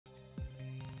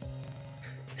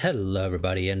Hello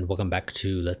everybody and welcome back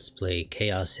to Let's Play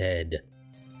Chaos Head.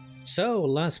 So,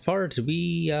 last part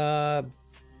we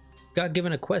got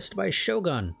given a quest by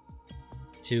Shogun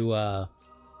to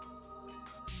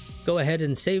go ahead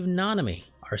and save Nanami,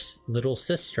 our little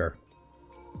sister.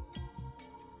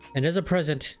 And as a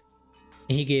present,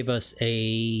 he gave us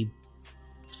a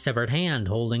severed hand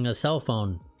holding a cell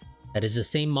phone that is the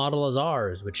same model as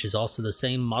ours, which is also the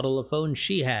same model of phone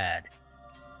she had.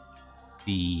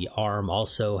 The arm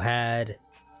also had,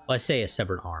 well, I say a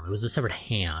severed arm, it was a severed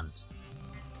hand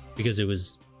because it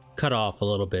was cut off a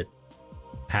little bit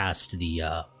past the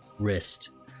wrist.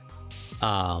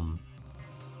 And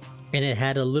it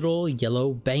had a little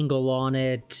yellow bangle on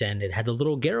it, and it had a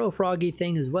little Garo Froggy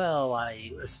thing as well,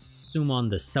 I assume on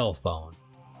the cell phone.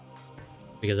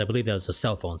 Because I believe that was a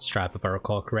cell phone strap, if I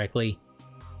recall correctly.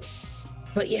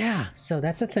 But yeah, so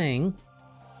that's a thing.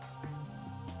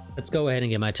 Let's go ahead and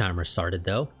get my timer started,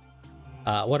 though.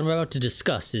 What I'm about to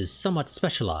discuss is somewhat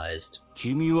specialized.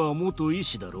 君は元医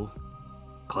師だろ。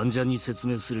患者に説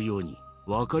明するように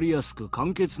分かりやすく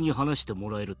簡潔に話しても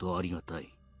らえるとありがた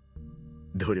い。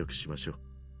努力しましょう。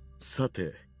さ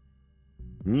て、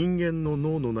人間の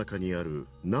脳の中にある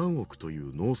何億とい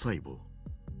う脳細胞。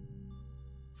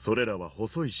それらは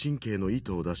細い神経の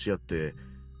糸を出し合って、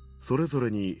それぞ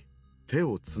れに手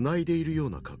をつないでいるよう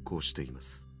な格好をしていま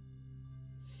す。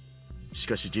し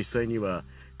かし実際には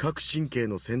各神経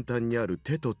の先端にある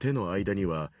手と手の間に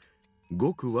は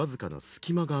ごくわずかな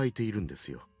隙間が空いているんで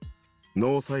すよ。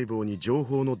脳細胞に情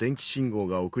報の電気信号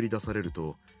が送り出される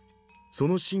と、そ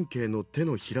の神経の手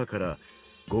のひらから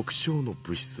極小の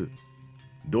物質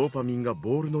ドーパミンが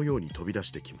ボールのように飛び出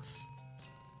してきます。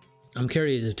I'm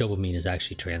curious if dopamine is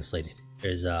actually translated.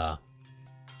 There's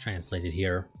translated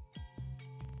here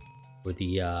with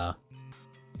the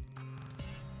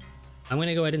I'm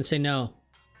gonna go ahead and say no.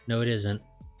 No, it isn't.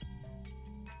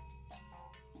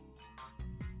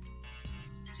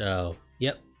 So,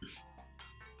 yep.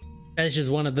 That's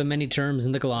just one of the many terms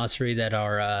in the glossary that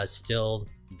are still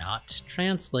not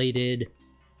translated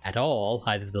at all,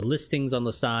 either the listings on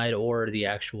the side or the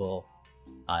actual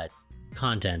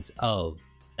contents of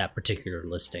that particular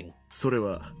listing. それ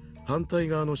は反対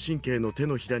側の神経の手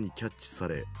のひらにキャッチさ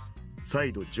れ、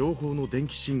再度情報の電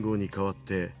気信号に変わっ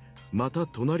てまた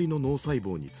隣の脳細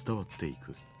胞に伝わってい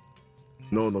く。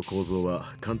脳の構造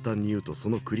は簡単に言うとそ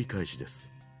の繰り返しで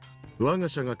す。我が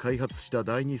社が開発した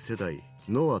第2世代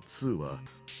ノア2は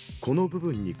この部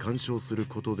分に干渉する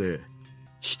ことで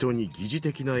人に疑似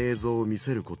的な映像を見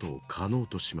せることを可能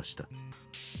としました。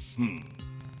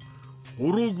ホ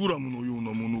ログラムのよう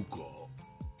なものか。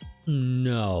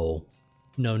No.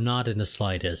 No, not in the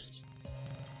slightest.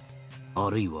 あ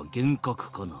るいは幻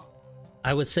覚かな。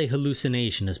I would say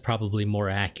hallucination is probably more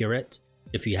accurate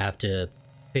if you have to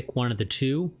pick one of the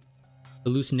two.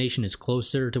 Hallucination is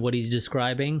closer to what he's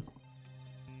describing.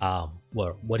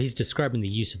 Well, what he's describing the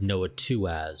use of Noah 2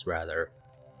 as, rather.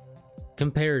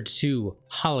 Compared to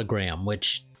hologram,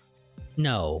 which,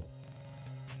 no.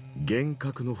 幻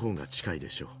覚の方が近いで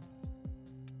しょ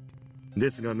う。で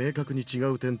すが明確に違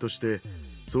う点として、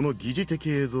その疑似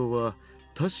的映像は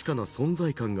確かな存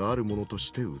在感があるものとし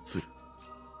て映る。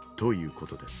というこ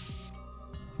とです。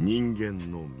人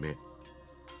間の目、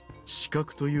視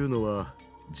覚というのは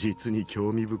実に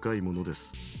興味深いもので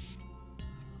す。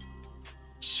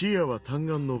視野は単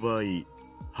眼の場合、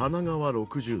鼻側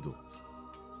60度、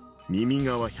耳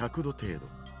側100度程度、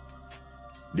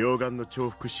両眼の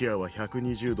重複視野は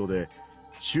120度で、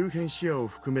周辺視野を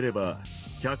含めれば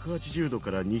180度か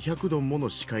ら200度もの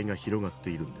視界が広がって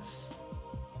いるんです。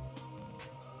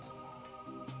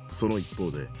その一方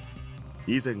で、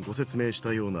以前ご説明し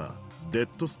たようなデッ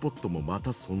ドスポットもま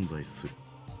た存在する。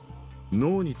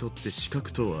脳にとって視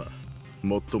覚とは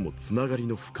最もつながり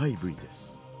の深い部位で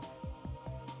す。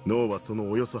脳はそ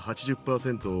のおよそ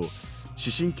 80% を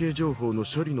視神経情報の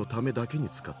処理のためだけに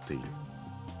使っている。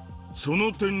そ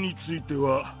の点について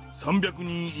は300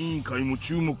人委員会も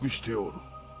注目しておる。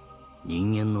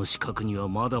人間の視覚には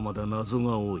まだまだ謎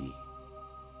が多い。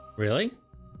Really?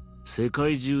 世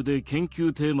界中で研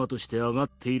究テーマとして上がっ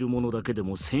ているものだけで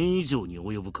も1000以上に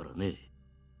及ぶからね。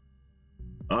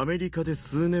アメリカで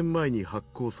数年前に発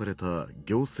行された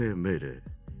行政命令、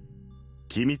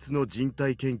機密の人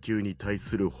体研究に対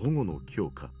する保護の強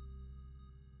化。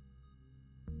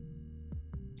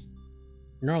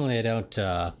Normally I don't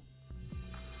try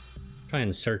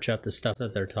and search up the stuff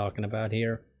that they're talking about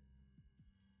here.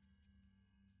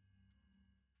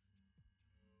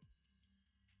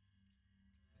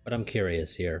 But I'm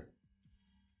curious here.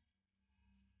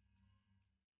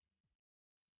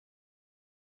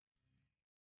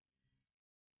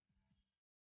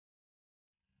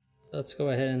 Let's go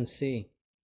ahead and see.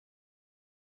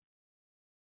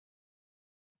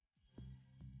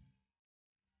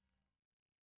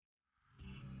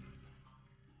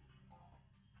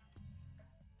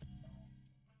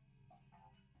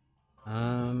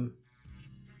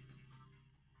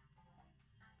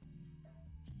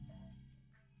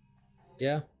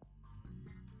 Yeah.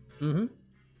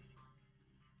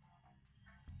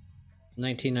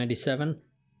 1997.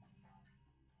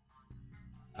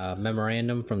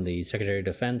 Memorandum from the Secretary of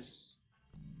Defense,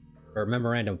 or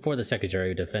memorandum for the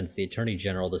Secretary of Defense, the Attorney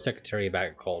General, the Secretary of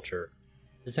Agriculture,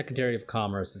 the Secretary of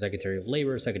Commerce, the Secretary of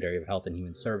Labor, Secretary of Health and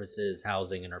Human Services,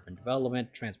 Housing and Urban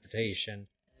Development, Transportation,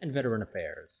 and Veteran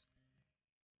Affairs.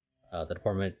 The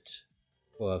Department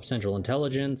of Central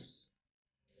Intelligence,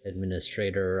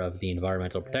 Administrator of the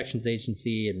Environmental Protections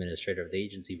Agency, Administrator of the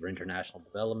Agency for International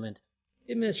Development,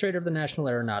 Administrator of the National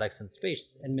Aeronautics and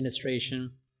Space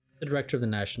Administration, the Director of the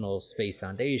National Space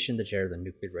Foundation, the Chair of the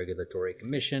Nuclear Regulatory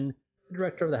Commission, the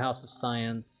Director of the House of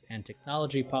Science and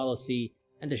Technology Policy,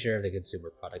 and the Chair of the Consumer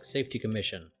Product Safety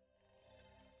Commission.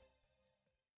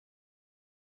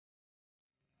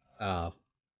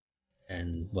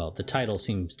 And, well, the title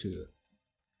seems to... the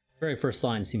very first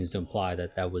line seems to imply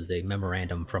that that was a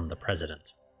memorandum from the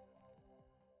President.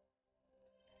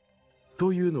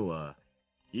 というのは、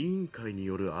委員会に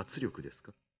よる圧力です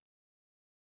か?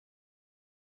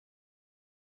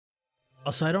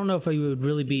 Also, I don't know if it would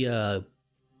really be a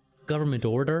government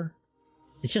order.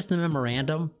 It's just a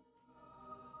memorandum.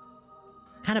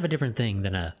 Kind of a different thing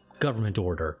than a government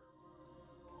order.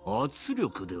 圧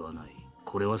力ではない。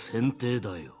これは選定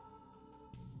だよ。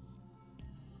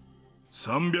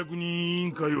300人委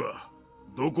員会は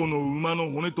どこの馬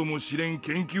の骨とも知れん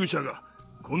研究者が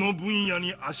この分野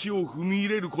に足を踏み入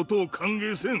れることを歓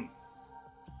迎せん。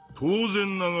当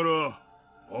然ながら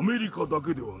アメリカだ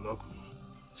けではなく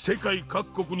世界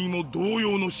各国にも同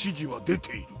様の指示は出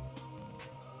ている。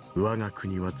我が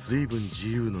国は随分自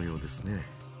由のようですね。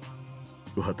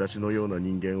私のような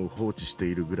人間を放置して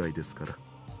いるぐらいですから。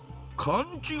勘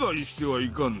違いしてはい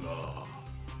かんな。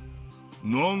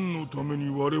何のため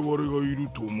に我々がいる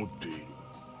と思っている。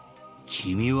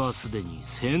君はすでに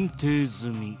選定済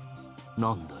み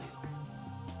なんだよ。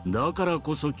だから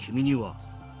こそ君には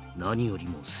何より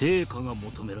も成果が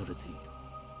求められている。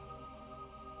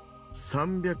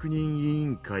300人委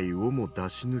員会をも出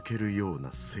し抜けるよう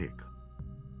な成果。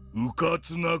うか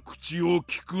つな口を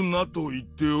聞くなと言っ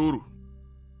ておる。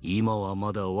今は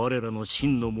まだ我らの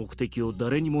真の目的を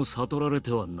誰にも悟られ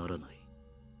てはならない。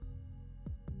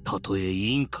たとえ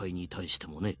委員会に対して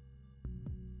もね。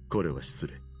これは失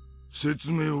礼。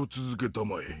説明を続けた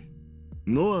まえ。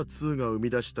ノア2が生み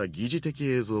出した疑似的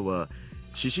映像は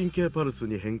視神経パルス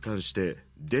に変換して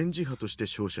電磁波として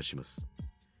照射します。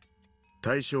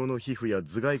対象の皮膚や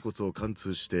頭蓋骨を貫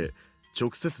通して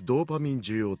直接ドーパミン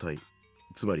受容体、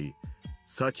つまり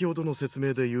先ほどの説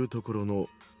明でいうところの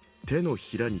手の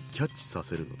ひらにキャッチさ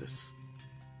せるのです。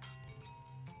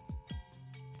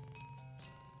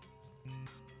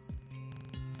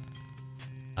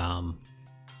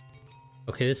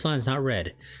Okay, this line's not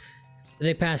read.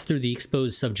 They pass through the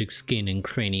exposed subject's skin and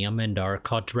cranium and are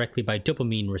caught directly by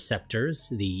dopamine receptors,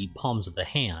 the palms of the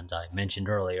hand I mentioned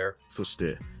earlier. そし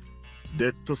て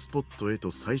デッドスポットへと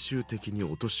最終的に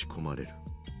落とし込まれる。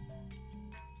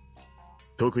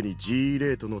特に G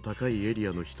レートの高いエリ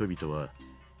アの人々は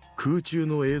空中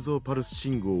の映像パルス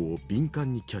信号を敏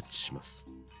感にキャッチします。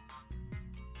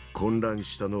混乱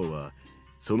した脳は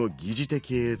その疑似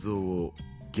的映像を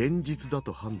現実だ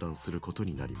と判断すること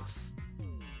になります。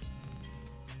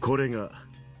これが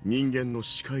人間の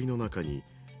視界の中に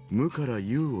無から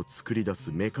有を作り出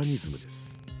すメカニズムで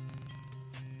す。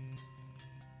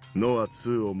ノア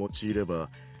2を用いれば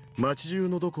街中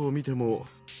のどこを見ても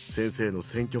先生の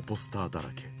選挙ポスターだら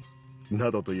け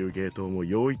などという芸当も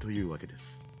容易というわけで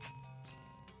す。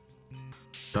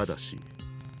ただし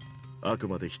あく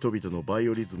まで人々のバイ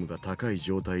オリズムが高い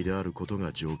状態であること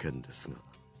が条件ですが、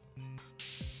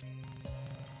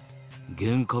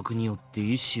幻覚によって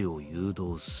意志を誘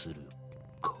導する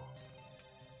か。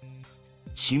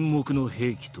沈黙の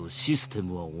兵器とシステ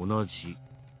ムは同じ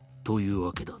という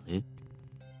わけだね。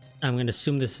I'm going to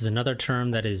assume this is another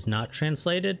term that is not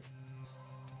translated.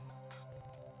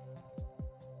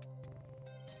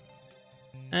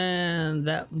 And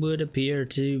that would appear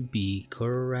to be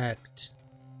correct.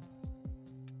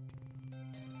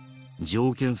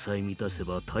 条件さえ満たせ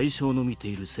ば対象の見て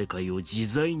いる世界を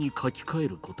自在に書き換え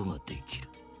ることができる。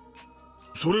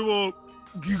それは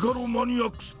ギガロマニア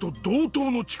ックスと同等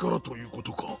の力というこ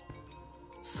とか。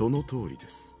その通りで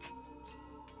す。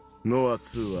ノア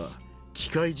2は機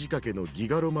械仕掛けのギ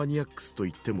ガロマニアックスと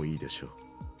言ってもいいでしょ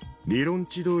う。理論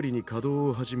値通りに稼働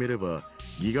を始めれば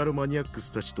ギガロマニアック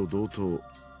スたちと同等、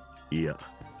いや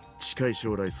近い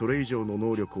将来それ以上の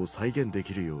能力を再現で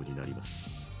きるようになります。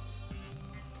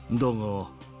だが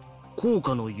効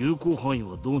果の有効範囲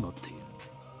はどうなっている？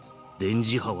電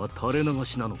磁波は垂れ流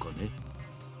しなのかね？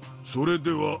それ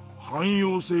では汎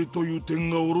用性という点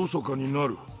がおろそかにな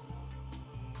る。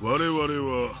我々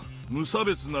は無差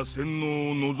別な洗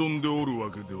脳を望んでおるわ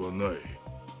けではない。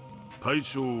対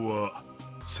象は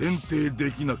選定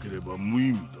できなければ無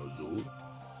意味だぞ。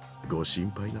ご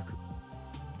心配なく。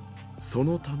そ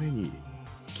のために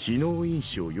機能因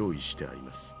子を用意してあり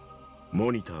ます。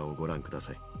モニターをご覧くだ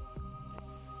さい。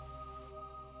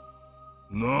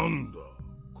なんだ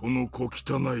この小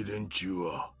汚い連中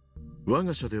は。我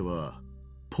が社では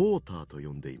ポーターと呼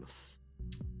んでいます。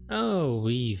Oh,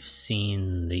 we've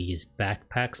seen these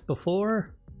backpacks before.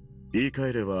 言い換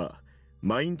えれば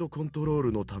マインドコントロー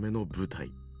ルのための部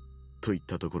隊といっ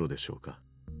たところでしょうか。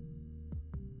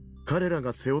彼ら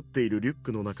が背負っているリュッ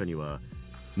クの中には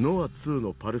ノア2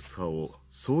のパルス波を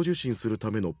送受信する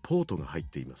ためのポートが入っ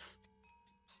ています。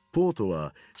ポート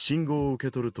は信号を受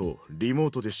け取るとリモー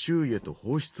トで周囲へと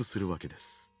放出するわけで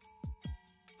す。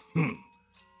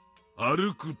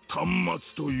歩く端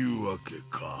末というわけ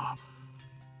か。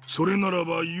それなら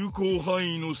ば有効範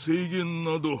囲の制限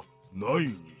などない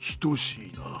に等し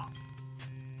いな。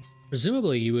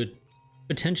Presumably, you would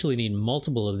potentially need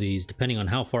multiple of these depending on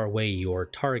how far away your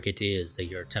target is that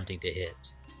you're attempting to hit.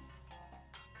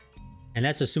 And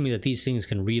that's assuming that these things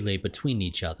can relay between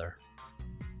each other.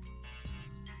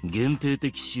 限定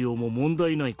的使用も問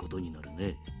題ないことになる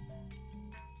ね。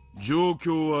状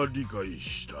況は理解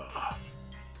した。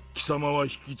貴様は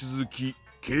引き続き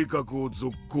計画を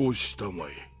続行したま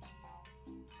え。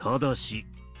ただし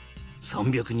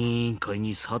300人委員会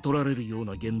に悟られるよう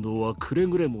な言動はくれ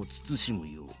ぐれも慎む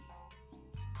よ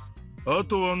う。あ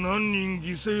とは何人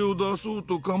犠牲を出そう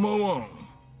と構わん。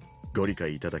ご理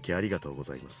解いただきありがとうご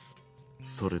ざいます。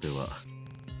それでは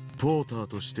ポーター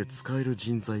として使える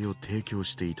人材を提供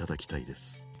していただきたいで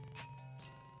す。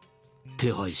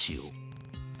手配しよう。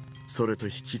それと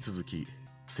引き続き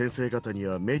先生方に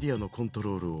はメディアのコント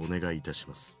ロールをお願いいたし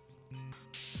ます。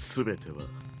すべては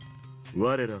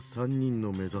我ら3人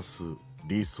の目指す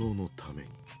理想のために。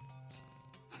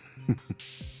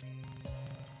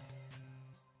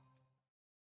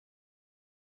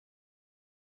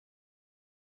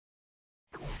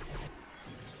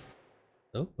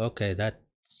Oh, okay,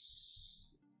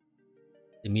 that's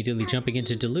immediately jumping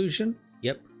into delusion.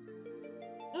 Yep.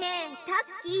 ねえ、タッ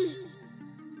キ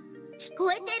ー、聞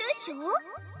こえてるっしょ？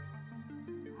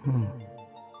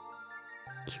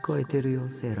聞こえてるよ、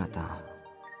セーラタン。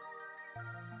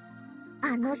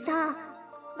さ、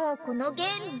もうこのゲー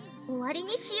ム終わり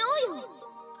にしようよ。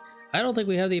I don't think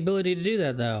we have the ability to do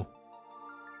that, though.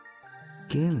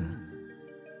 ゲーム？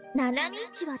ナナミ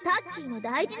ッチはタッキーの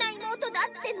大事な妹だ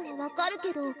ってのはわかる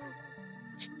けど、きっ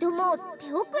ともう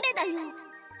手遅れだよ。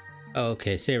Oh,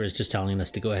 okay, Sarah's just telling us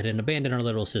to go ahead and abandon our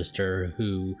little sister,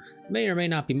 who may or may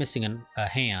not be missing a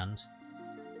hand.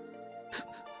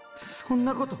 そん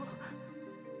なこと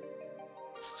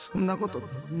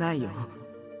ないよ。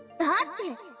だって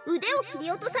腕を切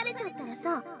り落とされちゃったら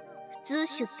さ、普通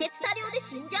出血多量で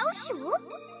死んじゃうっしょ。ゲームだ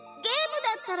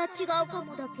ったら違うか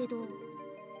もだけど。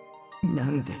な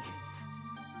んで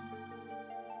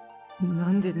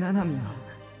ナナミが。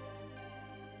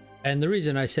 And the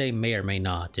reason I say may or may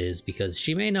not is because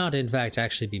she may not, in fact,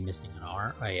 actually be missing an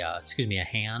arm, a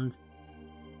hand.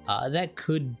 That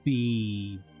could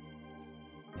be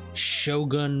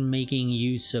Shogun making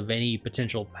use of any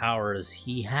potential powers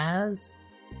he has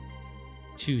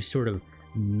to sort of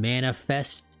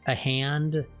manifest a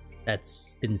hand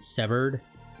that's been severed,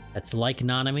 that's like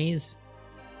Nanami's.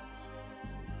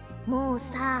 もう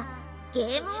さ、ゲ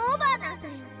ームオーバーなんだ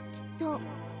よ、きっと。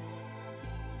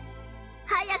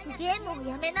早くゲームを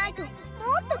やめないともっ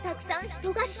とたくさん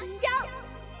人が死んじゃ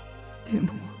う。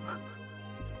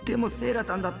でもセーラ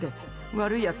タンだって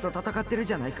悪いやつと戦ってる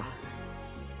じゃないか。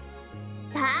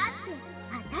だって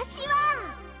私は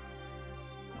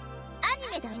アニ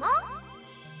メだもん。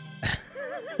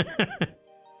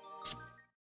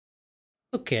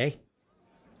Okay.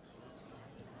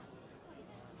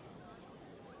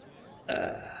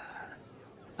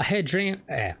 I had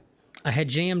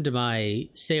jammed my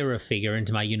Sarah figure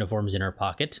into my uniform's inner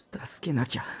pocket. 助けな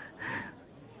きゃ。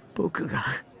僕が。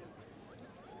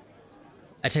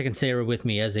I taken Sarah with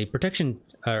me as a protective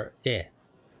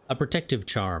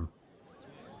charm.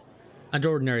 Under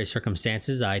ordinary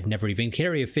circumstances, I'd never even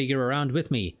carry a figure around with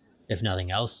me. If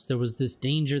nothing else, there was this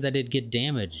danger that it'd get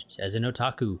damaged. As an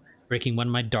otaku, breaking one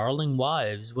of my darling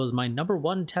wives was my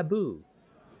 #1 taboo.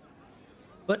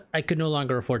 But I could no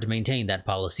longer afford to maintain that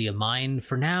policy of mine.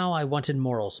 For now, I wanted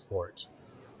moral support.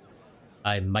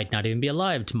 I might not even be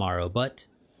alive tomorrow, but...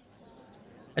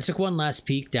 I took one last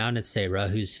peek down at Sarah,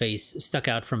 whose face stuck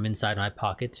out from inside my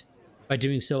pocket. By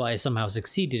doing so, I somehow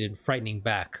succeeded in fighting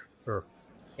back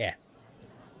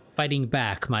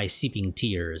my seeping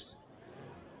tears.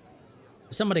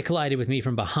 Somebody collided with me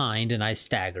from behind, and I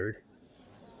staggered.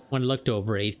 When I looked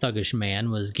over, a thuggish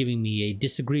man was giving me a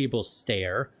disagreeable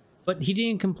stare, but he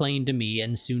didn't complain to me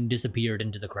and soon disappeared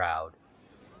into the crowd.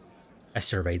 I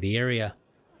surveyed the area.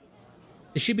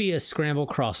 This should be a scramble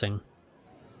crossing.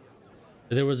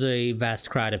 There was a vast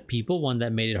crowd of people, one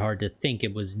that made it hard to think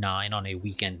it was 9 on a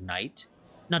weekend night,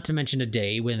 not to mention a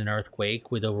day when an earthquake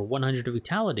with over 100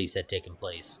 fatalities had taken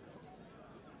place.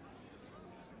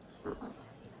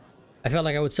 I felt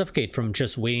like I would suffocate from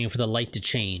just waiting for the light to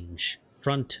change.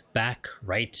 Front, back,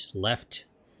 right, left.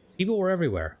 People were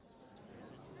everywhere.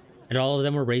 And all of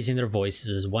them were raising their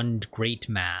voices as one great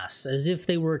mass, as if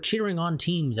they were cheering on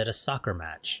teams at a soccer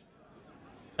match.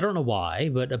 I don't know why,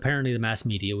 but apparently the mass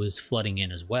media was flooding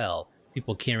in as well.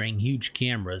 People carrying huge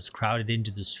cameras crowded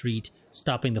into the street,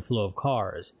 stopping the flow of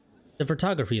cars. The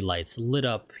photography lights lit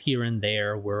up here and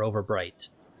there were overbright.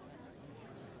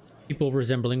 People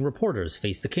resembling reporters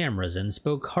faced the cameras and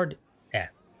spoke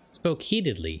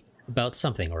heatedly about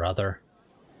something or other.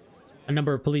 A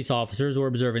number of police officers were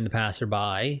observing the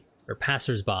passersby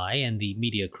and the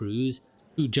media crews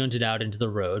who junted out into the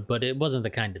road, but it wasn't the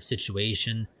kind of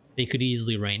situation they could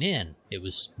easily rein in. It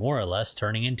was more or less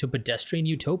turning into a pedestrian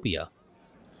utopia.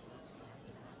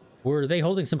 Were they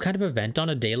holding some kind of event on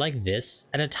a day like this,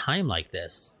 at a time like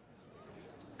this?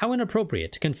 How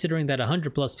inappropriate, considering that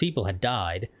 100+ people had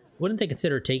died. Wouldn't they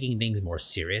consider taking things more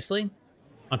seriously?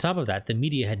 On top of that, the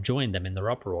media had joined them in their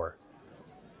uproar.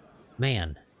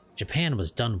 Man, Japan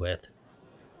was done with.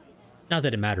 Not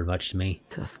that it mattered much to me.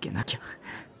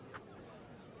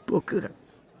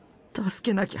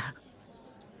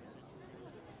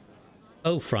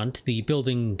 O-Front, the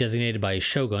building designated by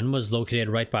Shogun, was located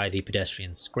right by the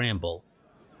pedestrian scramble.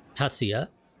 Tatsuya,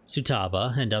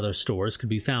 Tsutaba, and other stores could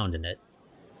be found in it.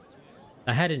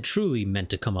 I hadn't truly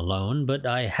meant to come alone, but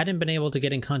I hadn't been able to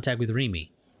get in contact with Rimi.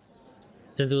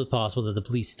 Since it was possible that the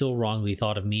police still wrongly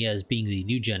thought of me as being the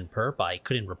new-gen perp, I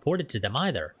couldn't report it to them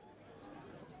either.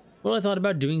 Well, I thought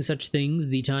about doing such things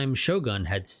the time Shogun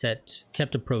had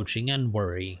kept approaching, and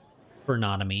worry for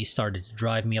Nanami started to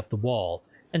drive me up the wall,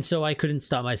 and so I couldn't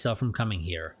stop myself from coming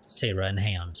here, Seira in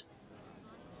hand.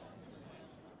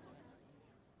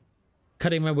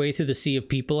 Cutting my way through the sea of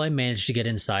people, I managed to get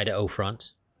inside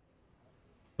O-Front.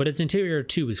 But its interior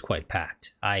too was quite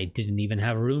packed. I didn't even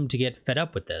have room to get fed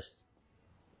up with this.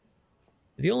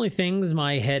 The only things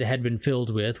my head had been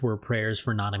filled with were prayers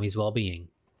for Nanami's well-being.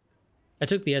 I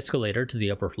took the escalator to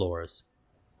the upper floors.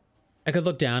 I could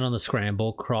look down on the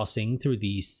scramble crossing through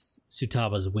the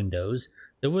Tsutaba's windows.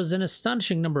 There was an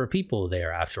astonishing number of people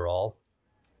there, after all.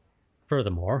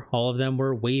 Furthermore, all of them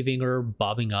were waving or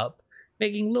bobbing up,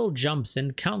 making little jumps,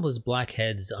 and countless black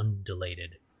heads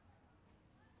undulated.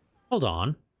 Hold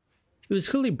on. It was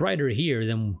clearly brighter here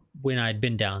than when I'd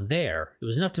been down there. It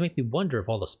was enough to make me wonder if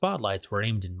all the spotlights were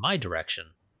aimed in my direction.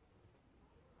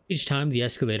 Each time the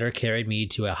escalator carried me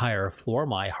to a higher floor,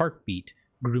 my heartbeat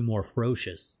grew more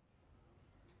ferocious.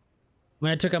 When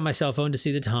I took out my cell phone to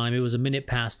see the time, it was a minute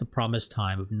past the promised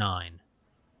time of 9.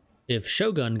 If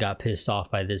Shogun got pissed off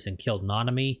by this and killed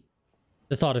Nanami,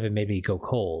 the thought of it made me go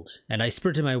cold, and I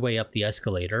sprinted my way up the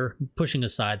escalator, pushing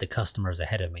aside the customers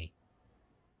ahead of me.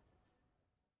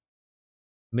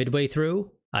 Midway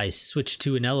through, I switched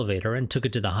to an elevator and took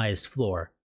it to the highest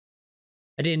floor.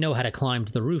 I didn't know how to climb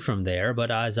to the roof from there,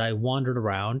 but as I wandered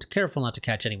around, careful not to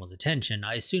catch anyone's attention,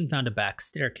 I soon found a back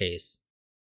staircase.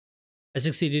 I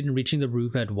succeeded in reaching the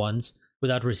roof at once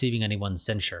without receiving anyone's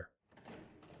censure.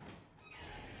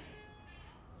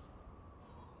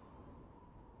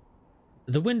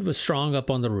 The wind was strong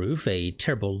up on the roof, a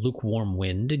terrible lukewarm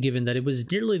wind. Given that it was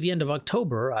nearly the end of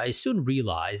October, I soon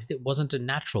realized it wasn't a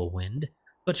natural wind,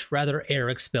 but rather air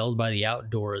expelled by the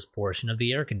outdoors portion of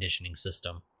the air conditioning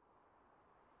system.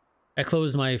 I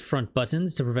closed my front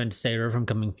buttons to prevent Sarah from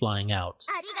coming flying out.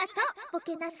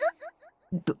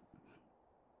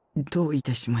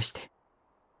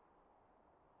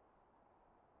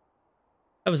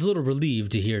 I was a little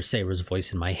relieved to hear Sarah's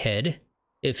voice in my head.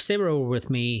 If Sarah were with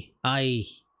me, I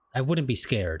wouldn't be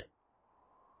scared.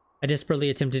 I desperately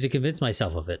attempted to convince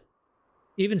myself of it.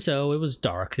 Even so, it was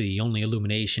dark. The only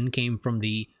illumination came from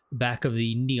the back of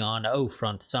the neon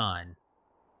O-Front sign.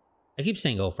 I keep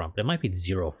saying O-Front, but it might be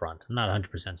Zero Front. I'm not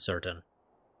 100% certain.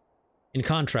 In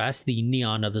contrast, the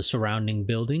neon of the surrounding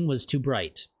building was too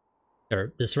bright.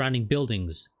 The surrounding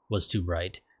buildings was too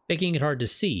bright, making it hard to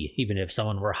see. Even if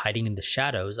someone were hiding in the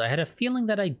shadows, I had a feeling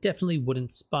that I definitely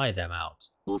wouldn't spy them out.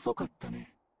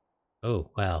 Oh,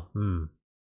 well, When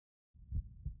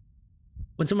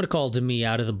someone called to me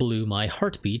out of the blue, my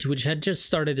heartbeat, which had just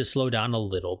started to slow down a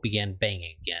little, began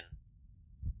banging again.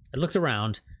 I looked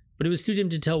around, but it was too dim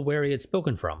to tell where he had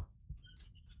spoken from.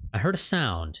 I heard a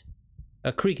sound,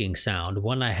 a creaking sound,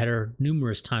 one I had heard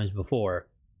numerous times before.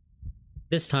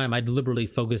 This time I deliberately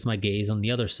focused my gaze on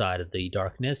the other side of the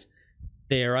darkness.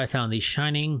 There I found the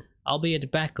shining,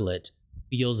 albeit backlit,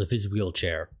 wheels of his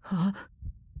wheelchair. Huh?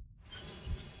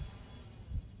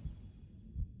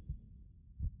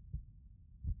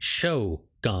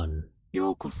 Shogun.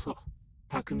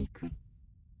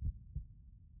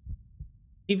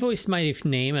 He voiced my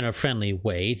name in a friendly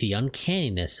way. The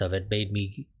uncanniness of it made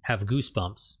me have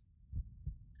goosebumps.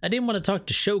 I didn't want to talk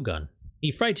to Shogun.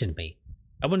 He frightened me.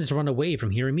 I wanted to run away from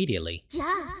here immediately.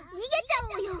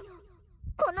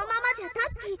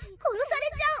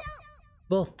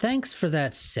 Well, thanks for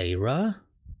that, Seira.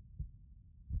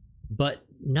 But,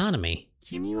 Nanami.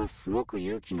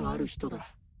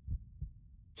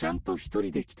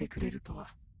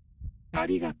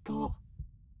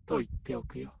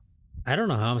 I don't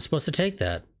know how I'm supposed to take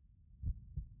that.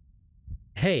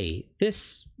 Hey,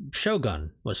 this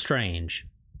Shogun was strange.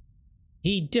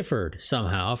 He differed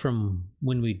somehow from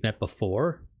when we'd met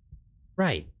before.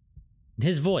 Right.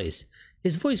 His voice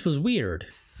was weird.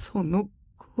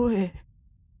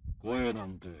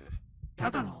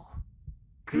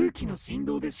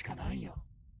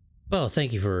 Well,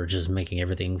 thank you for just making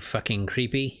everything fucking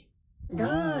creepy.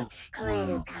 Yeah,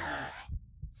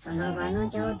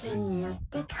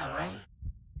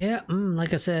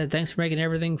 like I said, thanks for making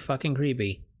everything fucking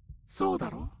creepy.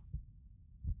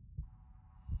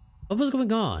 What was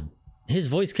going on? His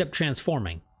voice kept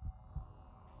transforming.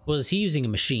 Was he using a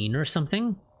machine or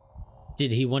something?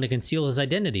 Did he want to conceal his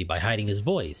identity by hiding his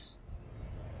voice?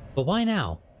 But why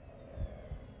now?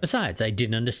 Besides, I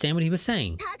didn't understand what he was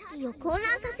saying.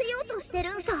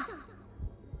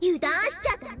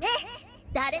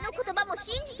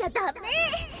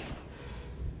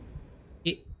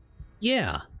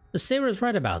 Yeah, Seira's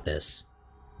right about this.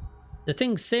 The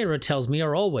things Seira tells me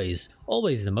are always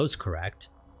the most correct.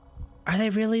 Are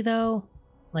they really, though?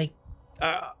 Like,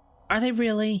 are they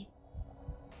really?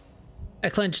 I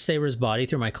clenched Seira's body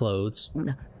through my clothes.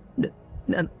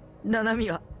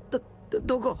 Nanami wa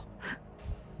doko?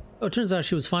 Oh, it turns out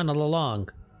she was fine all along.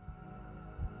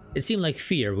 It seemed like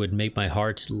fear would make my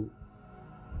heart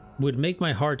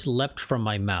leapt from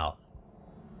my mouth.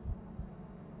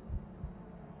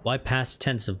 Why past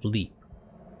tense of leap?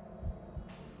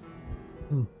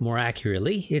 More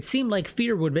accurately, it seemed like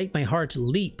fear would make my heart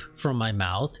leap from my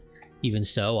mouth. Even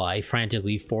so, I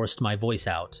frantically forced my voice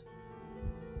out.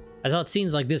 I thought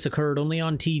scenes like this occurred only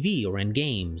on TV or in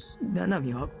games.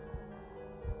 Nanami wa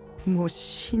mou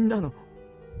shinda no?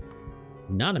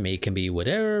 Nanami can be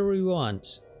whatever we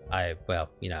want. Well,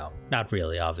 you know, not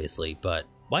really, obviously, but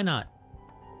why not?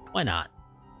 Why not?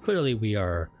 Clearly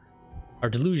our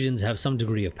delusions have some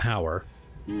degree of power.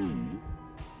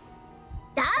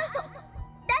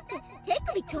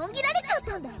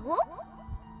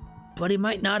 But he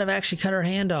might not have actually cut her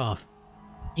hand off.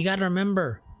 You gotta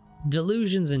remember,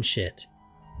 delusions and shit.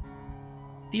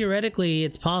 Theoretically,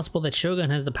 it's possible that Shogun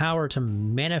has the power to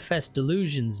manifest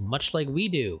delusions much like we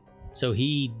do. So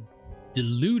he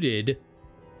deluded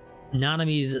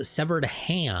Nanami's severed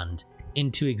hand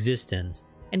into existence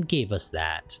and gave us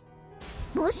that.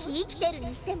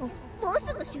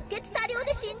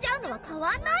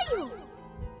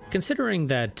 Considering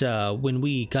that when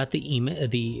we got the email,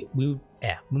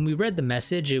 when we read the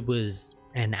message, it was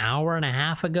an hour and a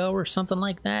half ago or something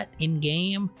like that in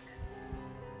game.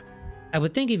 I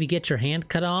would think if you get your hand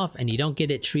cut off and you don't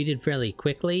get it treated fairly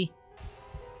quickly,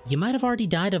 you might have already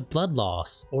died of blood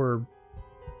loss, or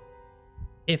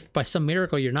if by some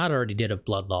miracle you're not already dead of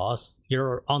blood loss,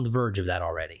 you're on the verge of that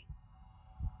already.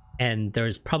 And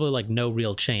there's probably like no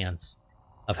real chance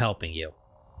of helping you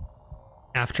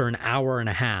after an hour and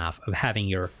a half of having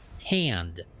your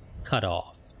hand cut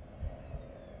off.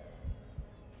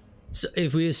 So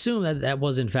if we assume that that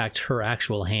was in fact her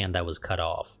actual hand that was cut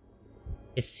off,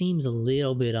 it seems a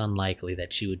little bit unlikely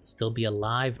that she would still be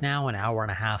alive now an hour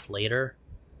and a half later.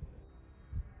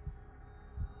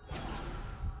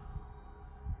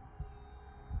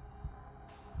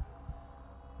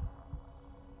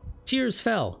 Tears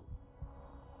fell.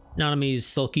 Nanami's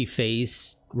sulky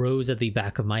face rose at the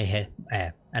back of my head,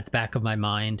 at the back of my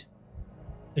mind.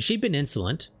 She'd been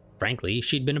insolent. Frankly,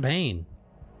 she'd been a pain.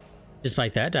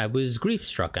 Despite that, I was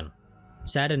grief-stricken.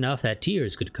 sad enough that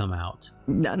tears could come out.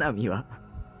 ナナミは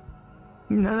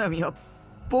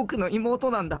僕の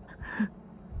妹なんだ。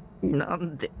な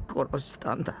んで殺し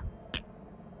たんだ。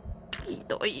ひ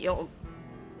どいよ。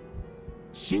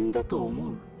死んだと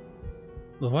思う。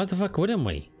 Well, why the fuck wouldn't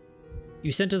we?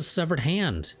 You sent us a severed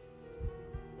hand.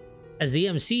 As the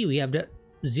MC, we have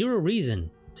zero reason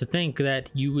to think that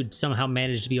you would somehow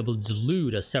manage to be able to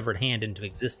delude a severed hand into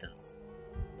existence.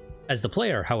 As the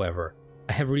player, however,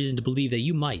 I have reason to believe that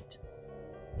you might.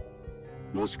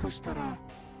 もしかしたら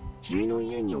君の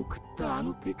家に送ったあ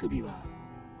の手首は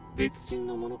別人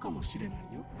のものかもしれない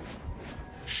よ。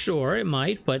 Sure, it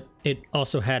might, but it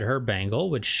also had her bangle,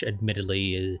 which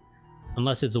admittedly is,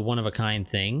 unless it's a one-of-a-kind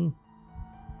thing,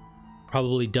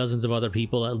 probably dozens of other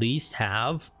people at least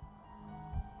have.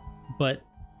 But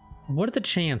what are the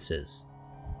chances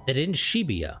that in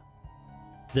Shibuya,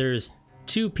 there's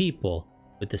two people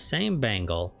with the same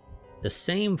bangle, the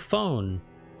same phone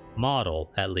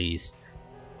model at least,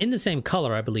 in the same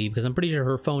color, I believe, because I'm pretty sure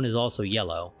her phone is also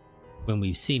yellow when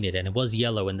we've seen it, and it was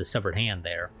yellow in the severed hand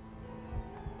there.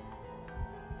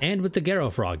 And with the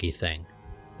Garo Froggy thing.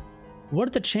 What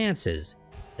are the chances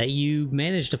that you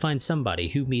manage to find somebody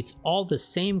who meets all the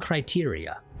same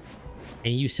criteria,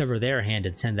 and you sever their hand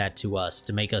and send that to us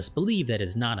to make us believe that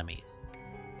it's Nanami's?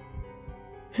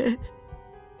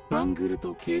 バングル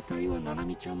と携帯はナナ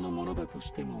ミちゃんのものだと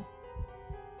しても、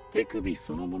手首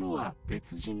そのものは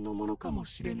別人のものかも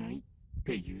しれないっ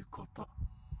ていうこと。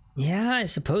 Yeah, I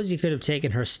suppose you could have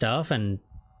taken her stuff and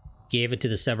gave it to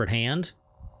the severed hand.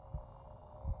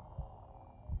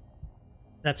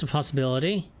 That's a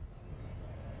possibility.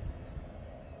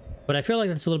 But I feel like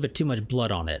that's a little bit too much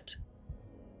blood on it.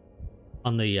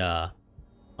 On the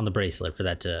bracelet for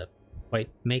that to quite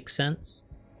make sense.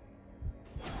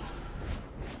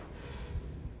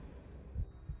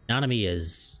 Nanami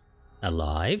is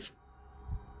alive.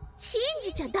 信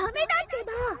じちゃダメだって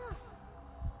ば。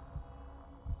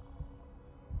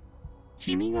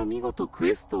君が見事ク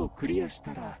エストをクリアし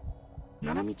たら、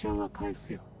ナナミちゃんは返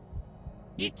すよ。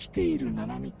生きているナ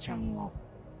ナミちゃんを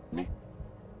ね。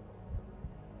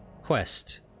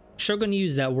 Quest. Shogun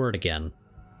used that word again.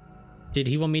 Did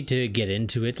he want me to get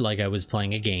into it like I was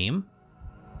playing a game?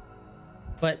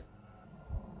 But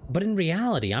in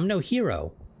reality, I'm no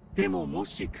hero. でもも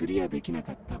しクリアできな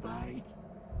かった場合、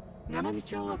ナナミ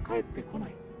ちゃんは帰ってこな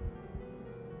い。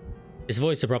 His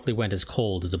voice abruptly went as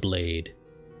cold as a blade.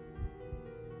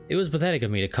 It was pathetic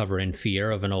of me to cower in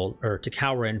fear of an old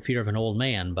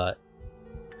man, but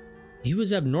he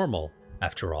was abnormal,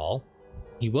 after all.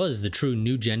 He was the true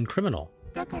new-gen criminal.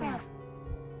 だから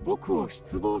僕を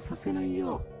失望させない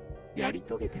ようやり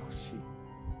遂げてほしい。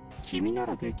君な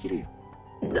らできるよ。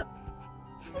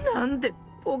なんで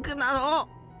僕なの？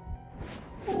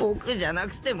僕じゃな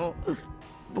くても、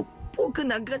僕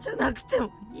なんかじゃなくて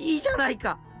もいいじゃない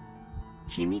か。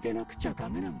君でなくちゃダ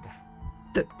メなんだ。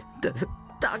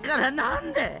だからな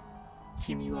んで？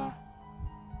君は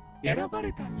選ば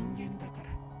れた人間だか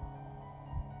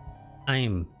ら。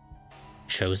I'm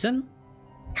chosen?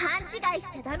 勘違い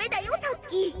しちゃダメだよ、タッ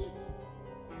キー。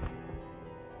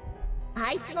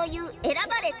あいつの言う選ば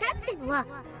れたってのは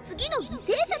次の犠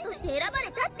牲者として選ば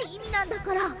れたって意味なんだ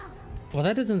から。 Well,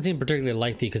 that doesn't seem particularly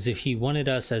likely, because if he wanted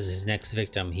us as his next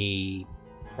victim, he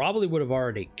probably would have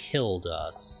already killed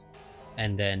us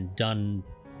and then done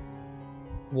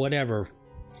whatever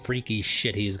freaky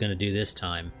shit he's gonna do this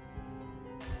time.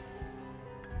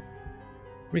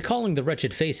 Recalling the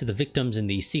wretched face of the victims in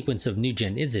the sequence of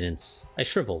new-gen incidents, I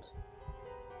shriveled.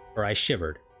 Or I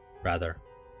shivered, rather.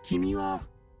 君は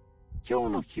今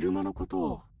日の昼間のこと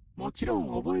をもちろ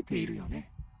ん覚えているよ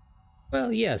ね。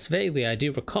 Well, yes, vaguely I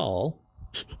do recall.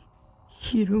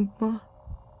 昼間？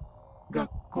学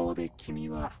校で君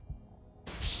は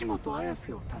岸本綾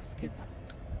瀬を助けた。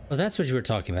 Well, that's what you were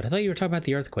talking about. I thought you were talking about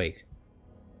the earthquake.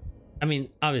 I mean,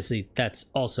 obviously, that's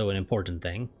also an important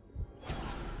thing.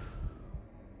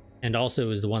 And also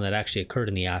is the one that actually occurred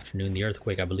in the afternoon. The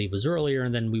earthquake, I believe, was earlier,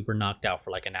 and then we were knocked out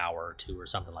for like an hour or two or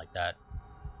something like that.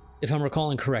 If I'm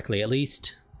recalling correctly, at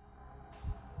least.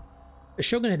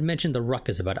 Shogun had mentioned the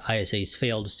ruckus about ISA's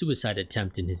failed suicide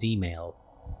attempt in his email.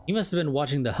 He must have been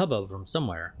watching the hubbub from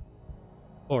somewhere.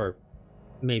 Or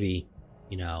maybe,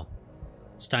 you know,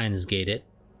 Steins Gate it.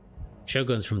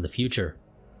 Shogun's from the future.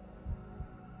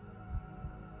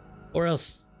 Or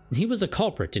else he was the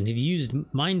culprit and had used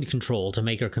mind control to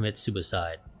make her commit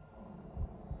suicide.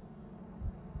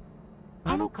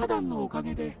 あの花壇のおか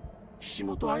げで岸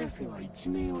本綾瀬は一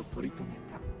命を取り留め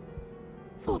た。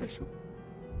そうでしょ?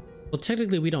 Well,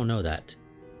 technically we don't know that.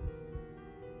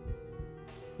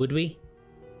 Would we?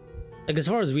 Like, as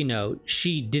far as we know,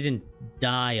 she didn't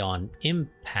die on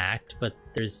impact, but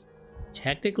there's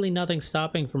technically nothing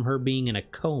stopping from her being in a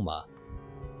coma.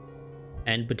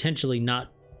 And potentially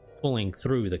not pulling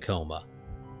through the coma.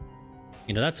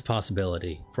 You know, that's a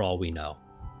possibility, for all we know.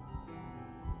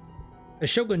 The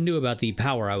Shogun knew about the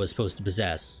power I was supposed to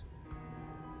possess.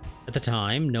 At the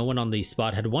time, no one on the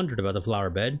spot had wondered about the flower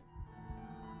bed.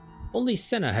 Only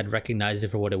Senna had recognized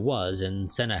it for what it was,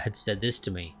 and Senna had said this to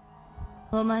me.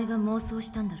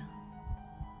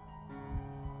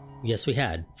 Yes, we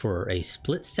had, for a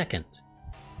split second.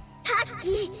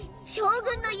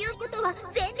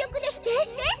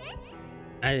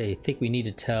 I think we need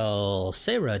to tell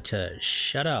Sarah to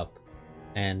shut up.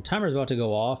 And timer's about to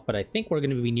go off, but I think we're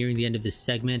going to be nearing the end of this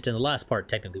segment, and the last part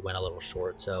technically went a little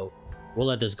short, so we'll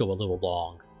let this go a little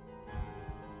long.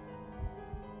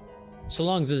 So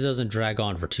long as this doesn't drag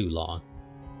on for too long.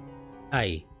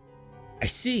 I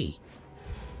see.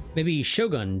 Maybe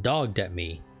Shogun dogged at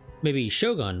me. Maybe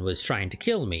Shogun was trying to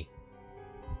kill me.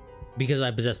 Because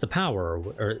I possess the power,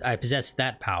 or I possess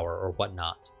that power, or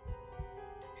whatnot.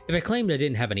 If I claimed I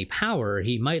didn't have any power,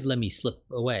 he might let me slip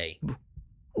away.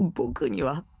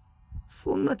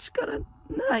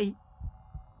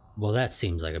 Well, that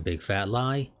seems like a big fat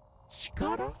lie.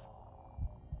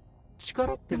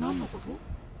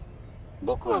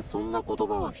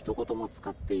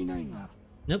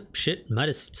 Nope, shit, might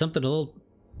have something a little...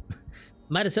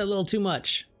 might have said a little too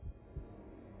much.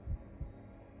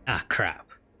 Ah, crap.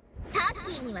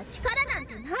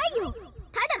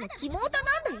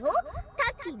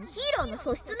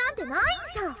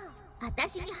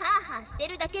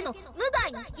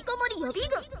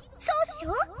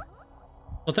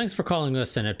 Well, thanks for calling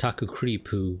us an otaku creep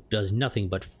who does nothing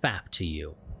but fap to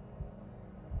you.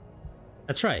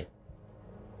 That's right.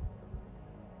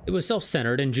 It was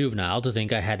self-centered and juvenile to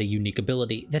think I had a unique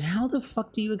ability. Then how the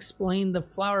fuck do you explain the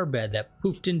flower bed that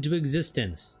poofed into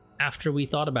existence after we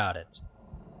thought about it?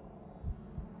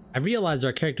 I realize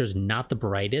our character's not the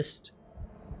brightest.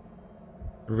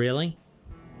 Really?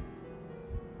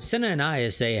 Senna and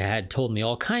ISA had told me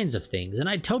all kinds of things, and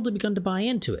I'd totally begun to buy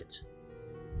into it.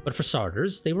 But for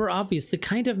starters, they were obviously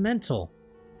kind of mental.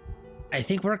 I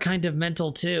think we're kind of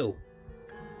mental too.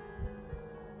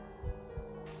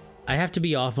 I have to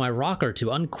be off my rocker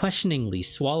to unquestioningly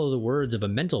swallow the words of a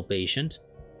mental patient.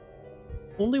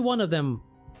 Only one of them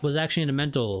was actually in a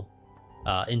mental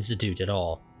institute at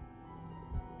all.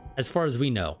 As far as we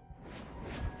know.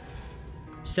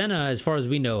 Senna, as far as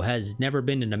we know, has never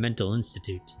been in a mental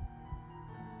institute.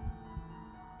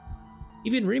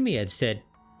 Even Rimi had said,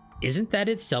 isn't that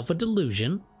itself a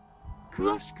delusion?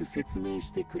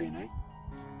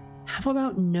 How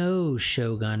about no,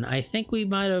 Shogun? I think we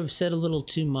might have said a little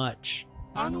too much.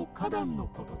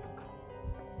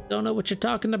 Don't know what you're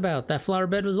talking about. That flower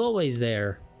bed was always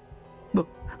there.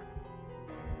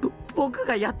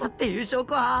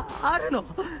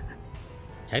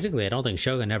 Technically, I don't think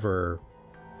Shogun ever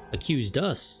accused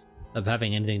us of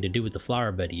having anything to do with the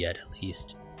flower bed yet, at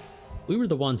least. We were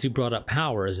the ones who brought up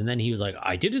powers, and then he was like,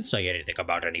 I didn't say anything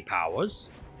about any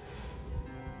powers.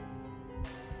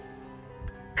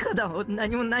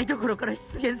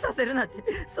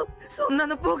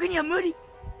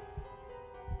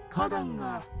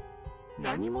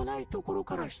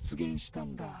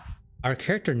 Our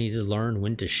character needs to learn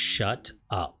when to shut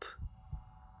up.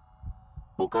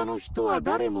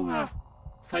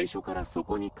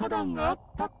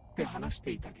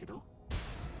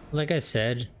 Like I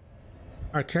said,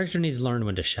 our character needs to learn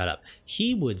when to shut up.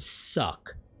 He would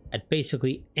suck at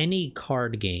basically any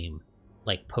card game,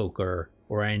 like poker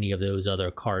or any of those other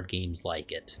card games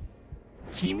like it.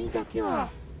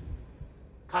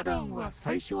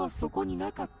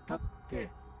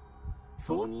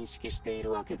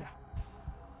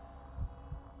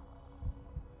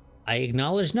 I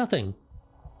acknowledge nothing.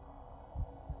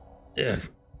 Ugh.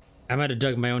 I might have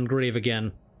dug my own grave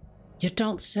again. You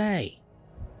don't say.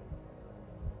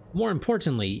 More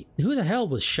importantly, who the hell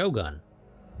was Shogun?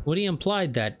 When he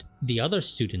implied that the other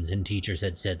students and teachers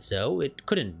had said so, it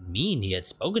couldn't mean he had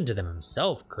spoken to them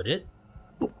himself, could it?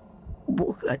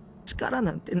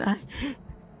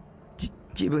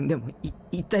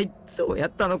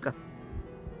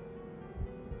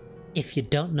 If you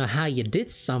don't know how you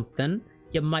did something,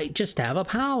 you might just have a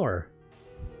power.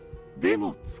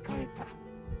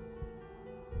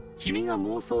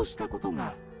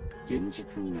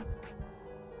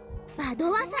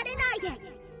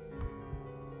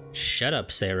 Shut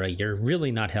up, Sarah. You're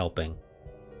really not helping.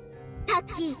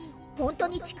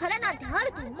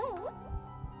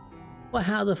 Well,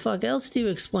 how the fuck else do you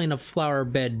explain a flower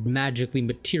bed magically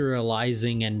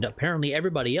materializing and apparently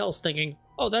everybody else thinking,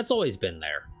 Oh, that's always been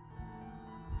there.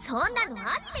 そんなの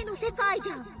アニメの世界じ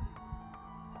ゃん。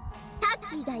タッ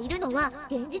キーがいるのは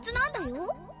現実なんだよ。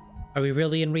Are we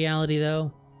really in reality,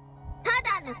 though?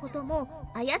 ただのことも、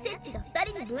アヤセッチが2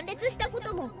人に分裂したこ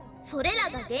とも、それら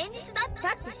が現実だっ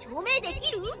たって証明で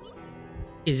きる？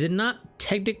 Is it not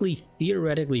technically,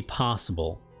 theoretically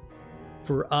possible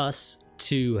for us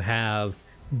to have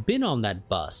been on that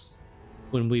bus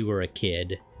when we were a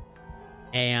kid,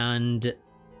 and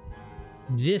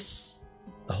this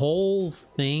whole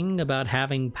thing about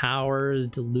having powers,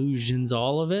 delusions,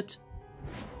 all of it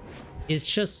is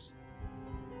just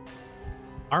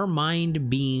our mind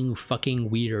being fucking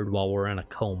weird while we're in a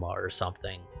coma or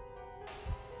something?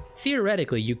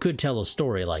 Theoretically, you could tell a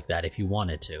story like that if you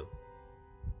wanted to.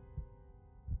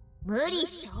 無理っ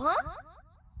しょ？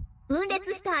分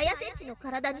裂したアヤセッチの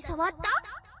体に触った？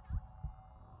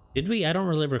 Did we? I don't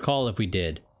really recall if we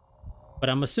did. But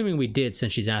I'm assuming we did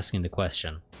since she's asking the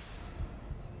question.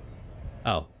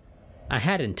 Oh. I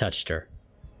hadn't touched her.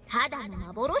 ただの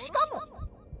幻かも。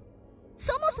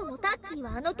そもそもタッキー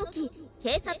はあの時、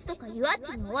警察とかユアッ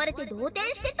チに追われて動転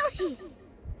してたし。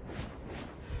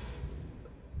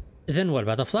Then what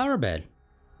about the flower bed?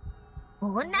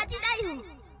 同じだよ。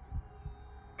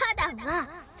花壇は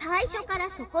最初から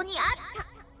そこにあっ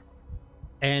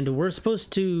た。And we're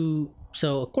supposed to...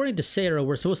 So, according to Sarah,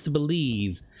 we're supposed to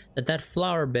believe that that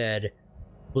flower bed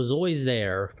was always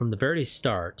there from the very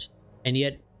start. And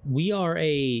yet, we are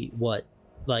a, what,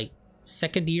 like,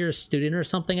 second-year student or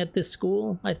something at this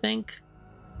school, I think?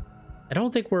 I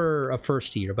don't think we're a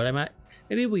first year, but I might...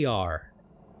 Maybe we are.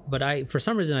 But for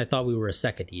some reason, I thought we were a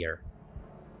second year.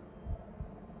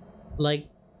 Like...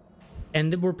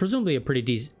 And we're presumably a pretty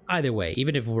decent... Either way,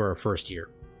 even if we're a first year,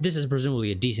 this is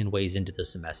presumably a decent ways into the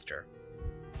semester.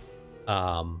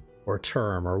 Or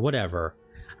term, or whatever.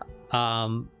 I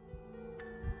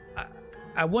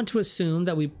want to assume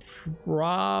that we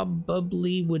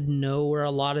probably would know where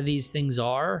a lot of these things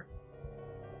are.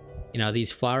 You know,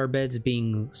 these flower beds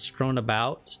being strewn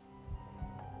about.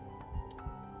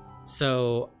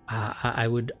 So, I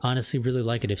would honestly really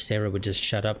like it if Sarah would just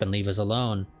shut up and leave us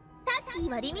alone. タッキー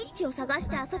はリミッチを探し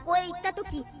てあそこへ行った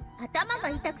時、頭が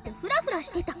痛くてフラフラ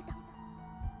してた。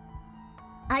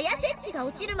アヤセッチが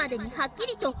落ちるまでにはっき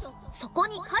りとそこ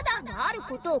に花壇がある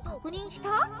ことを確認した？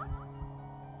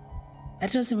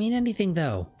 That doesn't mean anything,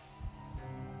 though.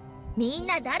 みん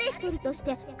な誰一人とし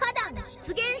て花壇が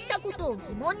出現したことを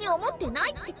疑問に思ってな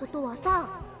いってことは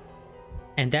さ。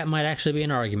And that might actually be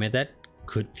an argument that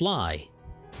could fly.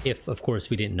 If, of course,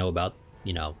 we didn't know about,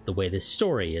 you know, the way this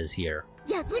story is here.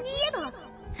 逆に言えば、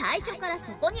最初から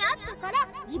そこにあったから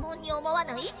疑問に思わ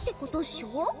ないってことっし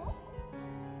ょ？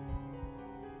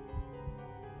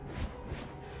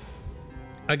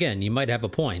 Again, you might have a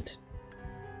point.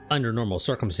 Under normal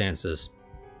circumstances.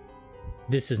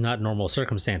 This is not normal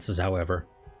circumstances, however.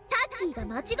 タッキーが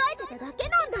間違えてただけ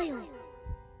なんだよ。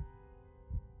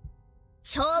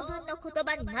将軍の言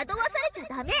葉に惑わされ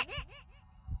ちゃダメ。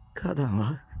花壇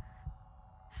は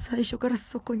最初から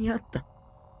そこにあった。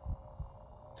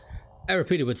I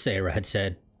repeated what Sarah had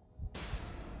said.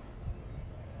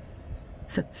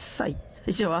 最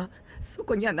初はそ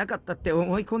こにはなかったって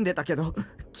思い込んでたけど、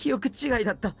記憶違い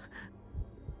だった。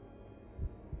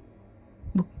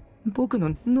僕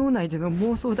の脳内での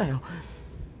妄想だよ。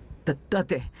だっ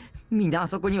てみんなあ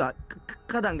そこには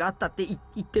花壇があったって言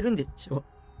ってるんでしょ。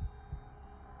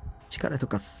力と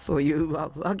かそういうわ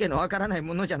けのわからない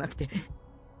ものじゃなくて、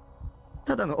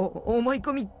ただの思い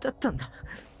込みだったんだ。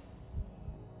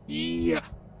いや、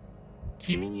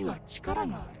君には力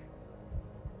がある。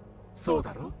そう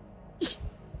だろ？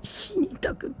死に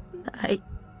たくない。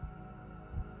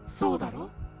そうだろ？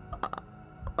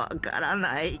わから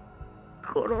ない。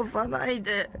殺さない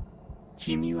で。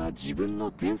君は自分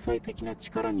の天才的な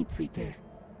力について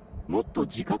もっと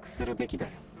自覚するべきだ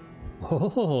よ。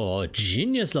Oh,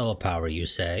 genius level power, you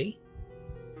say?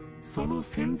 その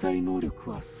潜在能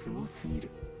力はすごすぎる。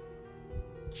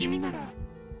君なら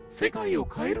世界を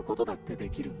変えることだってで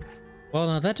きるんだ。Well,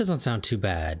 now that doesn't sound too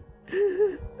bad.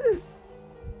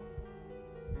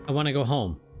 I want to go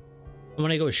home. I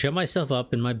want to go shut myself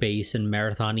up in my base and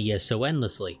marathon ESO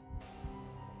endlessly.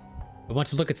 I want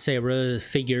to look at Sarah's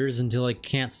figures until I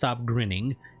can't stop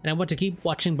grinning, and I want to keep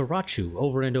watching Barachu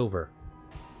over and over.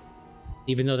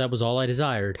 Even though that was all I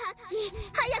desired. タッキー、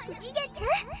早く逃げて。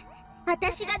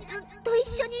私がずっと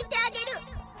一緒にいてあげる。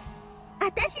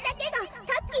私だけが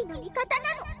タッキーの味方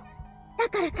なの。だ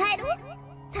から帰ろう。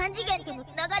三次元とのつ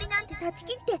ながりなんて断ち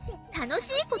切って楽し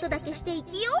いことだけして生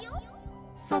きよ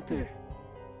う。さて、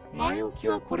前置き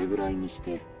はこれぐらいにし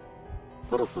て、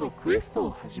そろそろクエスト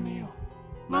を始めよう。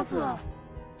まずは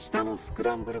下のスク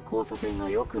ランブル交差点が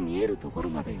よく見えるところ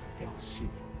まで行ってほしい。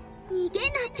逃げな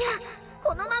きゃ。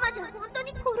このままじゃ本当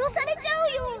に殺されちゃ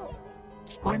うよ。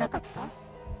聞こえなかった？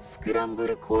スクランブ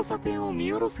ル交差点を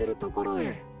見下ろせるところ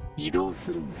へ移動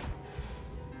するんだ。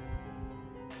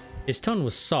His tone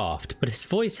was soft, but his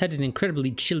voice had an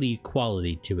incredibly chilly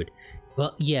quality to it.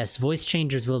 Well, yes, voice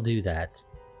changers will do that.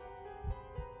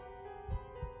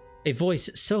 A voice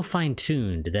so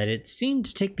fine-tuned that it seemed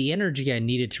to take the energy I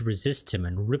needed to resist him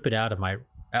and rip it out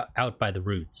by the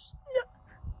roots.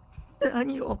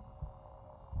 何を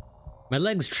My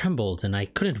legs trembled and I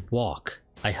couldn't walk.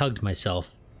 I hugged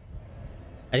myself.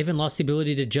 I even lost the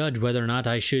ability to judge whether or not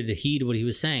I should heed what he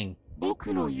was saying.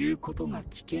 僕の言うことが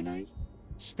聞けない？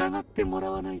従っても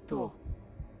らわないと、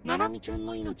ナナミちゃん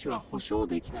の命は保証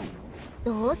できないよ。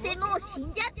どうせもう死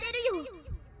んじゃってるよ。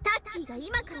タッキーが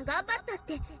今から頑張ったっ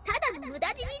てただの無駄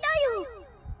死に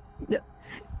だ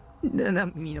よ。ナ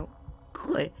ナミの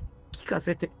声聞か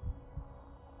せて。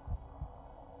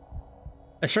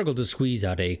I struggled to squeeze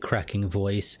out a cracking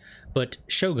voice, but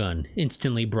Shogun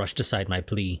instantly brushed aside my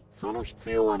plea. その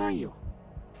必要はないよ。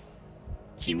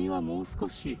君はもう少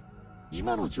し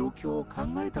今の状況を考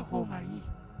えた方がいい。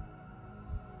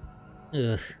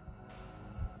Ugh.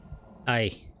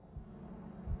 I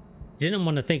didn't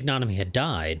want to think Nanami had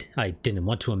died. I didn't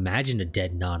want to imagine a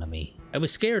dead Nanami. I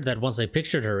was scared that once I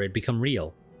pictured her, it'd become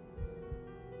real.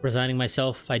 Resigning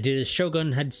myself, I did as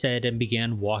Shogun had said and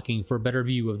began walking for a better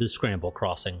view of the scramble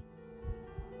crossing.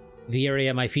 The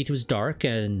area at my feet was dark,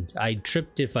 and I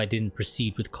tripped if I didn't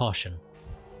proceed with caution.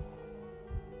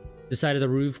 The side of the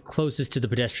roof closest to the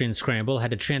pedestrian scramble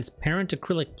had a transparent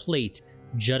acrylic plate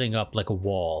jutting up like a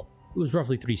wall. It was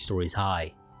roughly 3 stories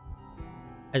high.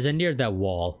 As I neared that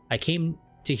wall, I came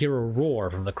to hear a roar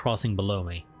from the crossing below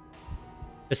me.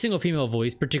 A single female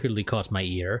voice particularly caught my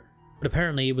ear, but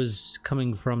apparently it was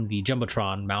coming from the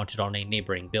Jumbotron mounted on a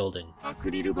neighboring building. ア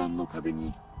クリル板の壁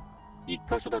に一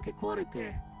箇所だけ壊れ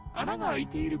て穴が開い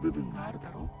ている部分があるだ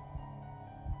ろ。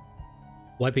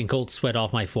Wiping cold sweat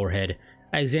off my forehead,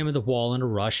 I examined the wall in a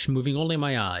rush, moving only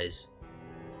my eyes.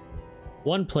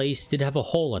 One place did have a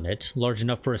hole in it, large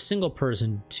enough for a single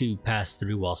person to pass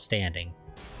through while standing.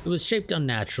 It was shaped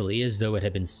unnaturally, as though it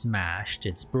had been smashed.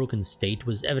 Its broken state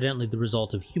was evidently the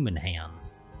result of human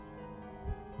hands.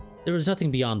 There was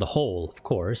nothing beyond the hole, of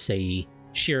course, a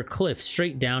sheer cliff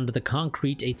straight down to the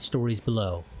concrete 8 stories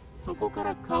below. そこか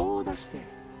ら顔を出して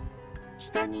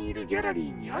下にいるギャラリ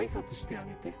ーに挨拶してあ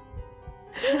げて。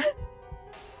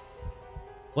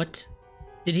What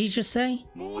did he just say?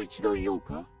 もう一度言おう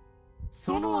か。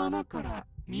その穴から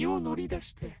身を乗り出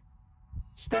して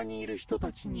下にいる人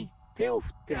たちに手を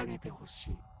振ってあげてほ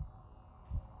しい。ほら、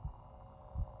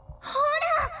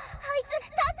あいつタ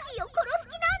ッキーを殺す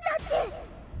気なんだっ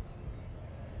て。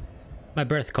My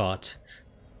breath caught.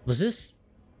 Was this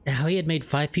how he had made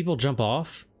 5 people jump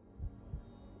off?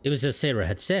 It was as Sarah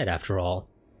had said, after all.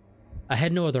 I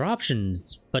had no other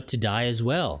options but to die as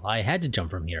well. I had to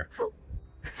jump from here.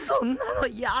 そんなの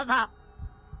嫌だ。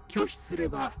拒否すれ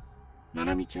ばナ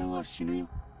ナミちゃんは死ぬよ。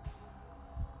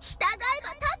従えば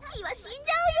タッキーは死んじゃ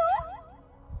うよ。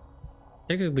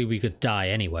Technically, we could die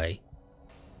anyway.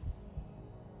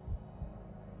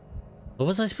 What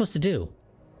was I supposed to do?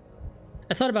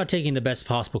 I thought about taking the best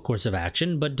possible course of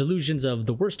action, but delusions of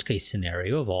the worst case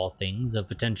scenario of all things, of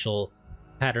potential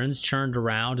patterns churned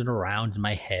around and around in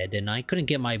my head, and I couldn't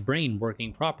get my brain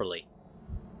working properly.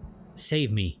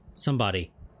 Save me,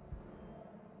 somebody.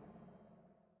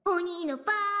 鬼のバー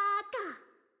カ。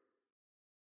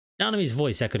 Nanami's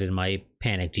voice echoed in my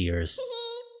panicked ears.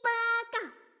 バー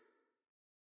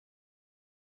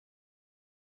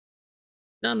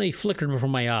カ。 Nanami flickered before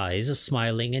my eyes,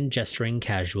 smiling and gesturing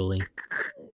casually.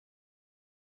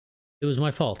 It was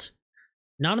my fault.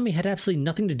 Nanami had absolutely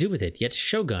nothing to do with it, yet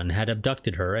Shogun had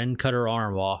abducted her and cut her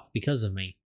arm off because of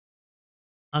me.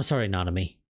 I'm sorry,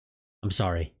 Nanami. I'm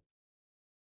sorry.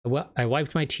 I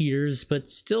wiped my tears, but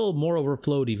still more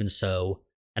overflowed even so,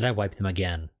 and I wiped them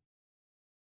again.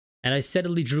 And I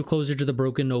steadily drew closer to the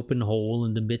broken open hole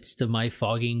in the midst of my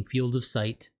fogging field of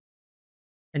sight,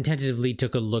 and tentatively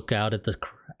took a look out at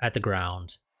the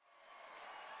ground.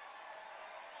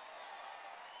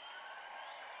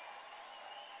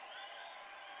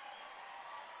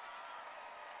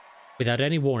 Without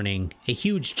any warning, a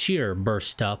huge cheer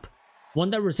burst up, one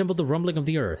that resembled the rumbling of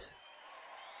the earth.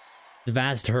 The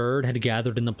vast herd had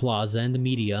gathered in the plaza and the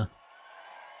media.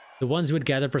 The ones who had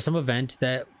gathered for some event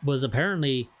that was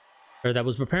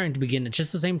preparing to begin at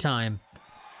just the same time.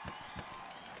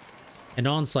 An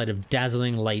onslaught of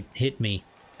dazzling light hit me.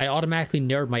 I automatically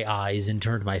narrowed my eyes and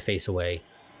turned my face away.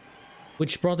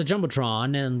 which brought the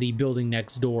Jumbotron and the building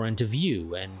next door into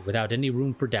view, and without any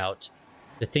room for doubt,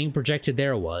 the thing projected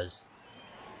there was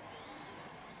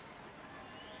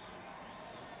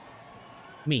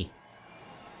me.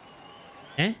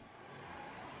 Eh?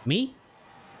 Me?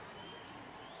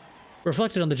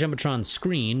 Reflected on the Jumbotron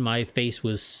screen, my face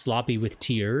was sloppy with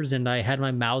tears, and I had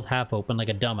my mouth half open like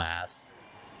a dumbass.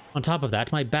 On top of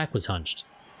that, my back was hunched.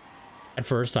 At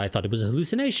first, I thought it was a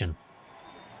hallucination.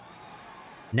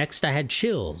 Next, I had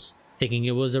chills, thinking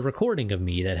it was a recording of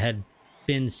me that had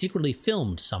been secretly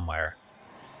filmed somewhere.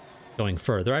 Going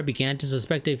further, I began to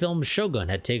suspect a film Shogun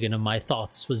had taken of my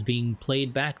thoughts was being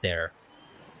played back there.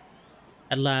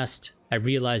 At last, I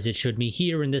realized it showed me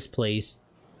here in this place,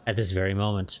 at this very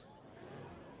moment.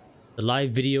 The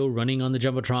live video running on the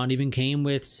Jumbotron even came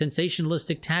with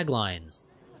sensationalistic taglines.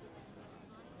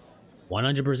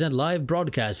 100% live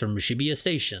broadcast from Shibuya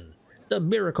Station. The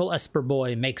Miracle Esper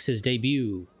Boy makes his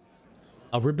debut.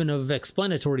 A ribbon of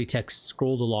explanatory text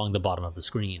scrolled along the bottom of the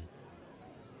screen.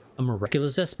 A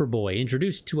miraculous Esper Boy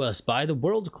introduced to us by the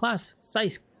world-class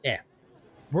sidekick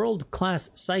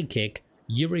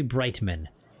Yuri Brightman.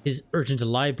 His urgent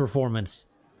live performance.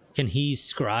 Can he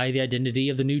scry the identity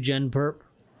of the new gen perp?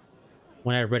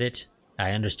 When I read it,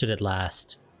 I understood at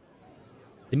last.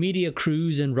 The media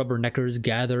crews and rubberneckers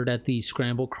gathered at the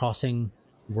scramble crossing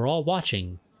were all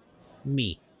watching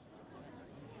me.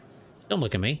 Don't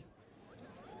look at me.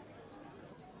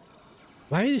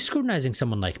 Why are you scrutinizing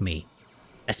someone like me?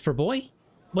 Esper Boy?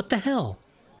 What the hell?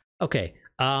 Okay,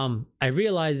 I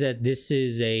realize that this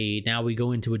is now we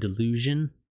go into a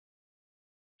delusion.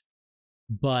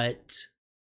 But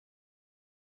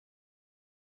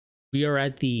we are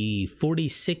at the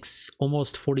 46,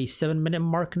 almost 47 minute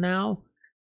mark now.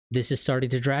 This is starting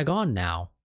to drag on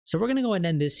now. So we're going to go ahead and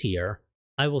end this here.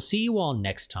 I will see you all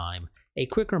next time. A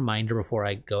quick reminder before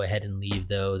I go ahead and leave,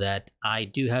 though, that I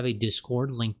do have a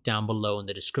Discord link down below in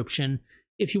the description.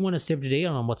 If you want to stay up to date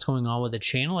on what's going on with the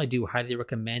channel, I do highly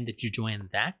recommend that you join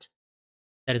that.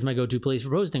 That is my go-to place for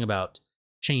posting about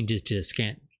changes to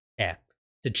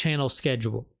the channel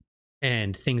schedule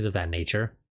and things of that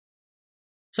nature.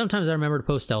 Sometimes I remember to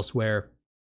post elsewhere.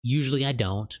 Usually I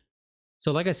don't.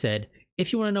 So like I said,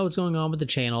 if you want to know what's going on with the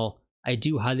channel, I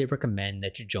do highly recommend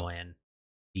that you join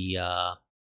the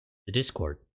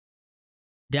Discord.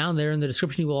 Down there in the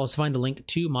description, you will also find a link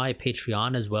to my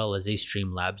Patreon as well as a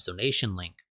Streamlabs donation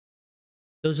link.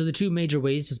 Those are the two major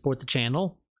ways to support the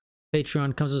channel.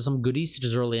 Patreon comes with some goodies such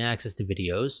as early access to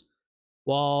videos,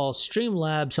 while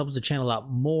Streamlabs helps the channel out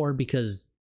more because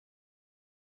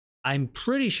I'm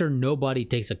pretty sure nobody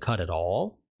takes a cut at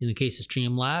all in the case of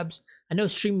Streamlabs. I know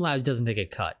Streamlabs doesn't take a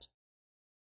cut,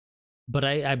 but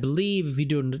I believe if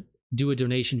you do a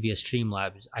donation via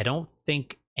Streamlabs, I don't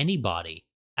think anybody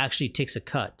actually takes a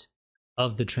cut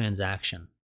of the transaction.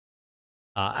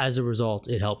 As a result,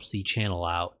 it helps the channel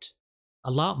out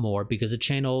a lot more because the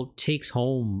channel takes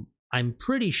home, I'm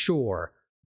pretty sure,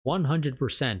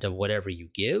 100% of whatever you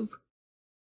give.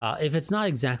 If it's not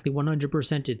exactly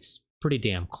 100%, it's pretty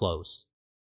damn close.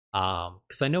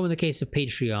 Because I know in the case of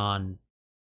Patreon,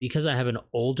 because I have an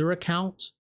older account,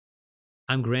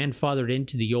 I'm grandfathered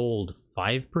into the old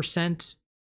 5%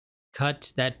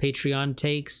 cut that Patreon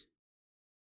takes.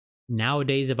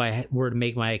 Nowadays, if I were to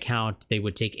make my account, they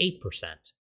would take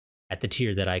 8% at the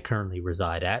tier that I currently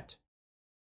reside at.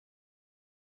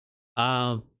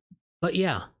 But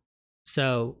yeah,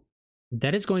 so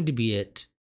that is going to be it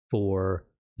for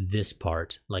this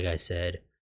part, like I said.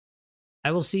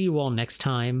 I will see you all next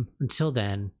time. Until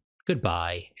then,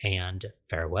 goodbye and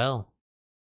farewell.